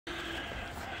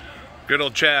Good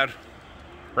old Chad,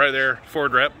 right there,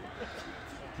 Ford rep.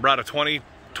 Brought a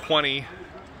 2020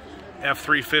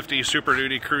 F350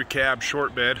 Superduty crew cab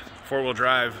short bed, 4-wheel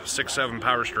drive, 6.7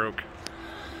 Powerstroke.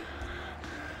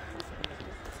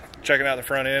 Checking out the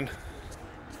front end.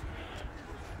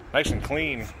 Nice and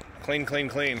clean. Clean, clean,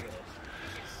 clean.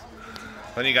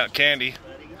 Then you got Candy.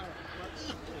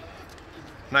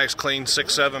 Nice clean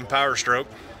 6.7 Powerstroke.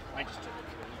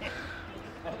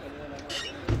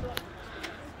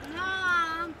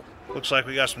 Looks like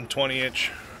we got some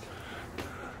 20-inch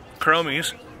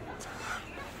chromies.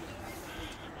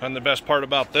 And the best part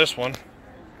about this one,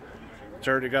 it's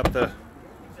already got the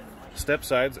step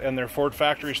sides, and they're Ford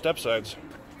factory step sides.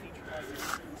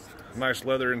 Nice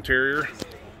leather interior.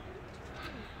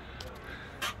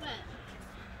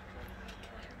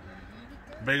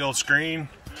 Big old screen.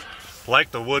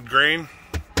 Like the wood grain.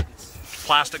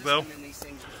 Plastic though.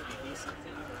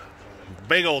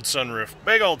 Big old sunroof.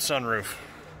 Big old sunroof.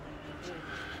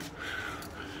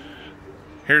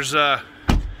 Here's the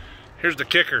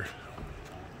kicker.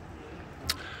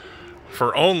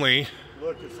 For only,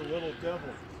 look, it's a little devil.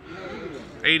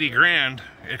 80 grand,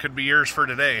 it could be yours for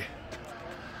today.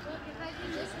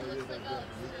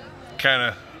 Kind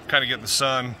of get the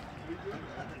sun,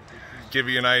 give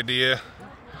you an idea.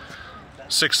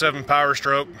 6.7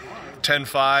 Powerstroke,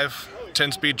 10.5,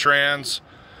 10-speed trans,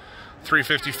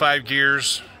 355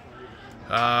 gears.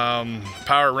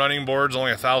 Power running boards,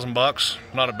 only $1,000.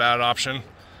 Not a bad option.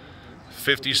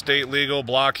 50 state legal,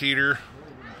 block heater.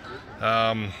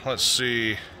 Let's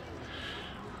see,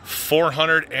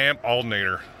 400 amp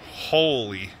alternator.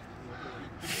 Holy,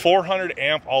 400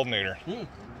 amp alternator. It's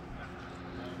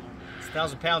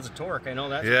 1,000 pounds of torque. I know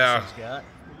that's yeah. What this thing's got.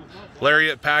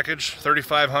 Lariat package,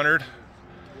 3,500.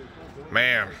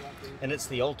 Man. And it's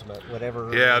the ultimate,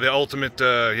 whatever. Yeah, the ultimate.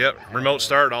 Yep, remote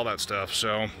start, all that stuff.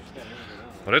 So,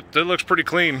 but it looks pretty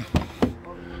clean.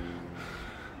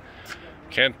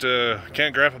 Can't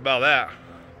gripe about that.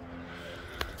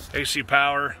 AC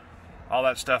power, all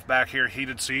that stuff back here,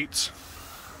 heated seats.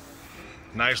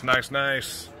 Nice, nice,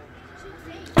 nice.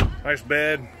 Nice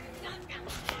bed.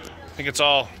 I think it's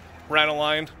all right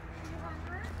aligned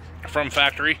from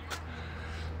factory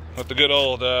with the good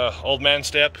old old man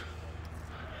step.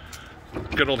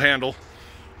 Good old handle.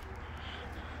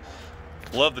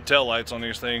 Love the tail lights on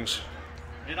these things.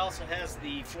 It also has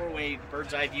the 4-way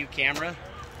bird's eye view camera.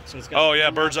 So it's got oh yeah,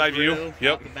 bird's eye view.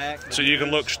 Yep. The back, so you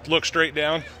can look straight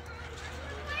down.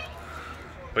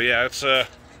 But yeah, it's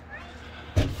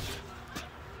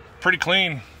pretty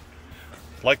clean.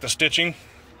 Like the stitching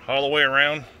all the way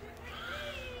around.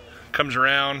 Comes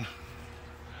around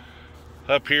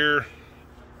up here.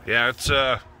 Yeah, it's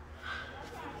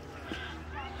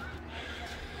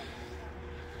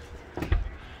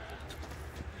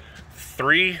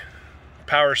 3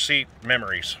 power seat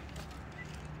memories.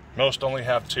 Most only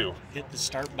have 2. Hit the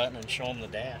start button and show them the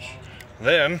dash.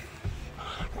 Then,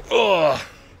 So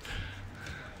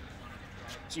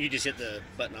you just hit the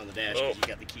button on the dash because you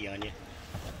got the key on you.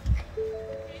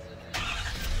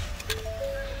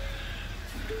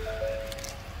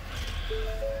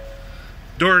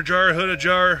 door ajar, hood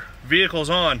ajar, vehicle's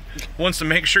on. Wants to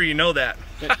make sure you know that.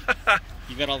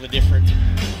 You got all the different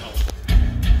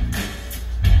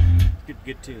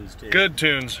good tunes too. Good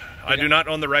tunes. I do not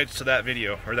own the rights to that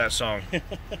video or that song.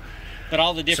 But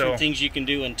all the different things you can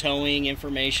do in towing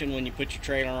information when you put your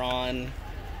trailer on.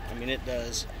 I mean, it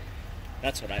does.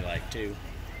 That's what I like too.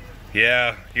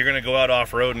 Yeah, you're gonna go out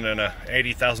off-roading in a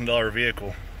 $80,000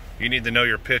 vehicle. You need to know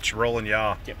your pitch, roll, and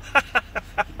yaw. Yep.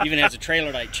 Even has a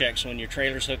trailer light check, so when your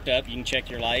trailer's hooked up, you can check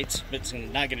your lights. But it's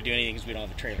not going to do anything because we don't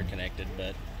have a trailer connected.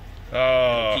 But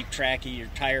keep track of your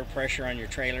tire pressure on your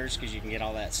trailers because you can get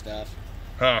all that stuff.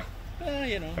 Huh.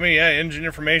 You know. I mean, yeah, engine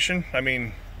information. I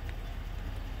mean,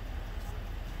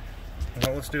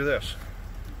 well, let's do this.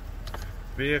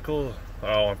 Vehicle.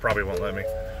 Oh, it probably won't let me.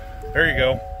 There you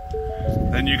go.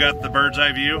 Then you got the bird's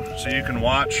eye view, so you can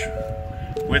watch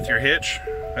with your hitch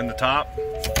in the top.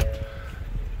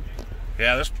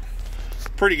 Yeah, that's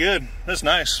pretty good. That's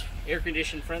nice.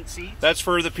 Air-conditioned front seats. That's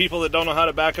for the people that don't know how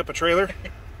to back up a trailer.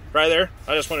 Right there.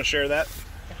 I just want to share that.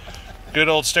 Good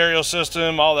old stereo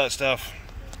system, all that stuff.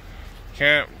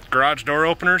 Garage door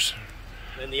openers.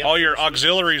 All your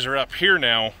auxiliaries are up here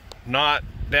now, not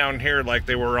down here like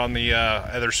they were on the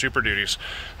other Super Duties.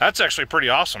 That's actually pretty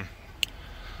awesome.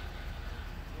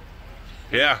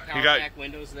 Yeah, you got back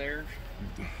windows there.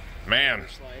 Man,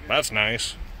 that's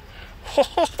nice.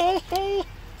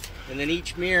 And then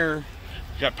each mirror.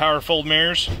 You got power fold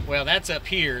mirrors. Well, that's up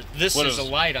here. This is a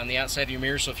light on the outside of your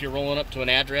mirror, so if you're rolling up to an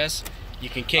address, you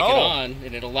can kick it on,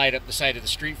 and it'll light up the side of the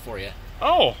street for you.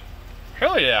 Oh,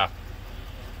 hell yeah.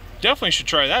 Definitely should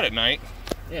try that at night.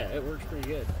 Yeah, it works pretty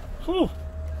good. Whew.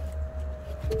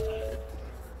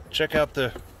 Check out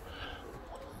the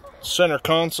center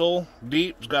console.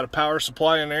 Deep. It's got a power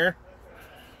supply in there.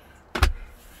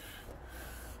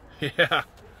 Yeah.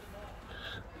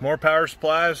 More power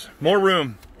supplies. More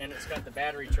room. And it's got the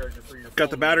battery charger for your phone. Got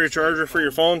the battery charger for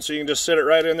your phone, so you can just sit it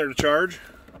right in there to charge.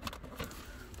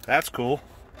 That's cool.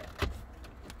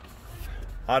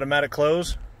 Automatic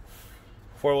close.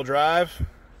 4-wheel drive.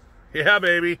 Yeah,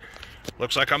 baby.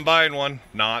 Looks like I'm buying one.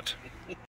 Not.